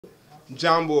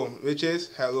Jambo, which is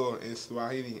hello in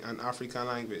Swahili, an African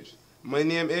language. My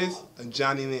name is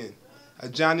Ajani Layne.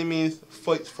 Ajani means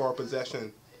fight for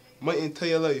possession. My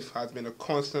entire life has been a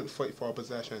constant fight for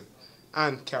possession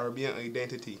and Caribbean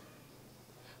identity.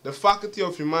 The Faculty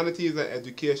of Humanities and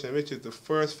Education, which is the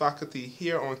first faculty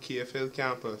here on KFL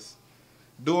campus,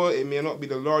 though it may not be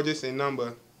the largest in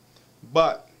number,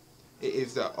 but it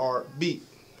is the heartbeat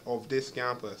of this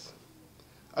campus.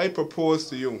 I propose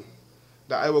to you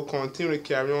that I will continue to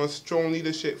carry on strong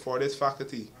leadership for this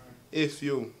faculty if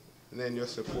you lend your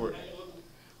support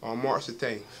on March the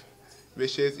 10th,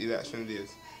 which is election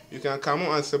days. You can come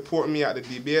out and support me at the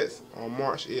debates on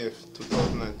March 8th,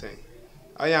 2010.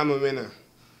 I am a winner.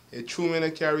 A true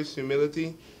winner carries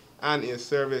humility and a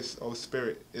spirit of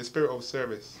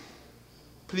service.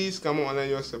 Please come out and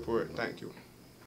lend your support. Thank you.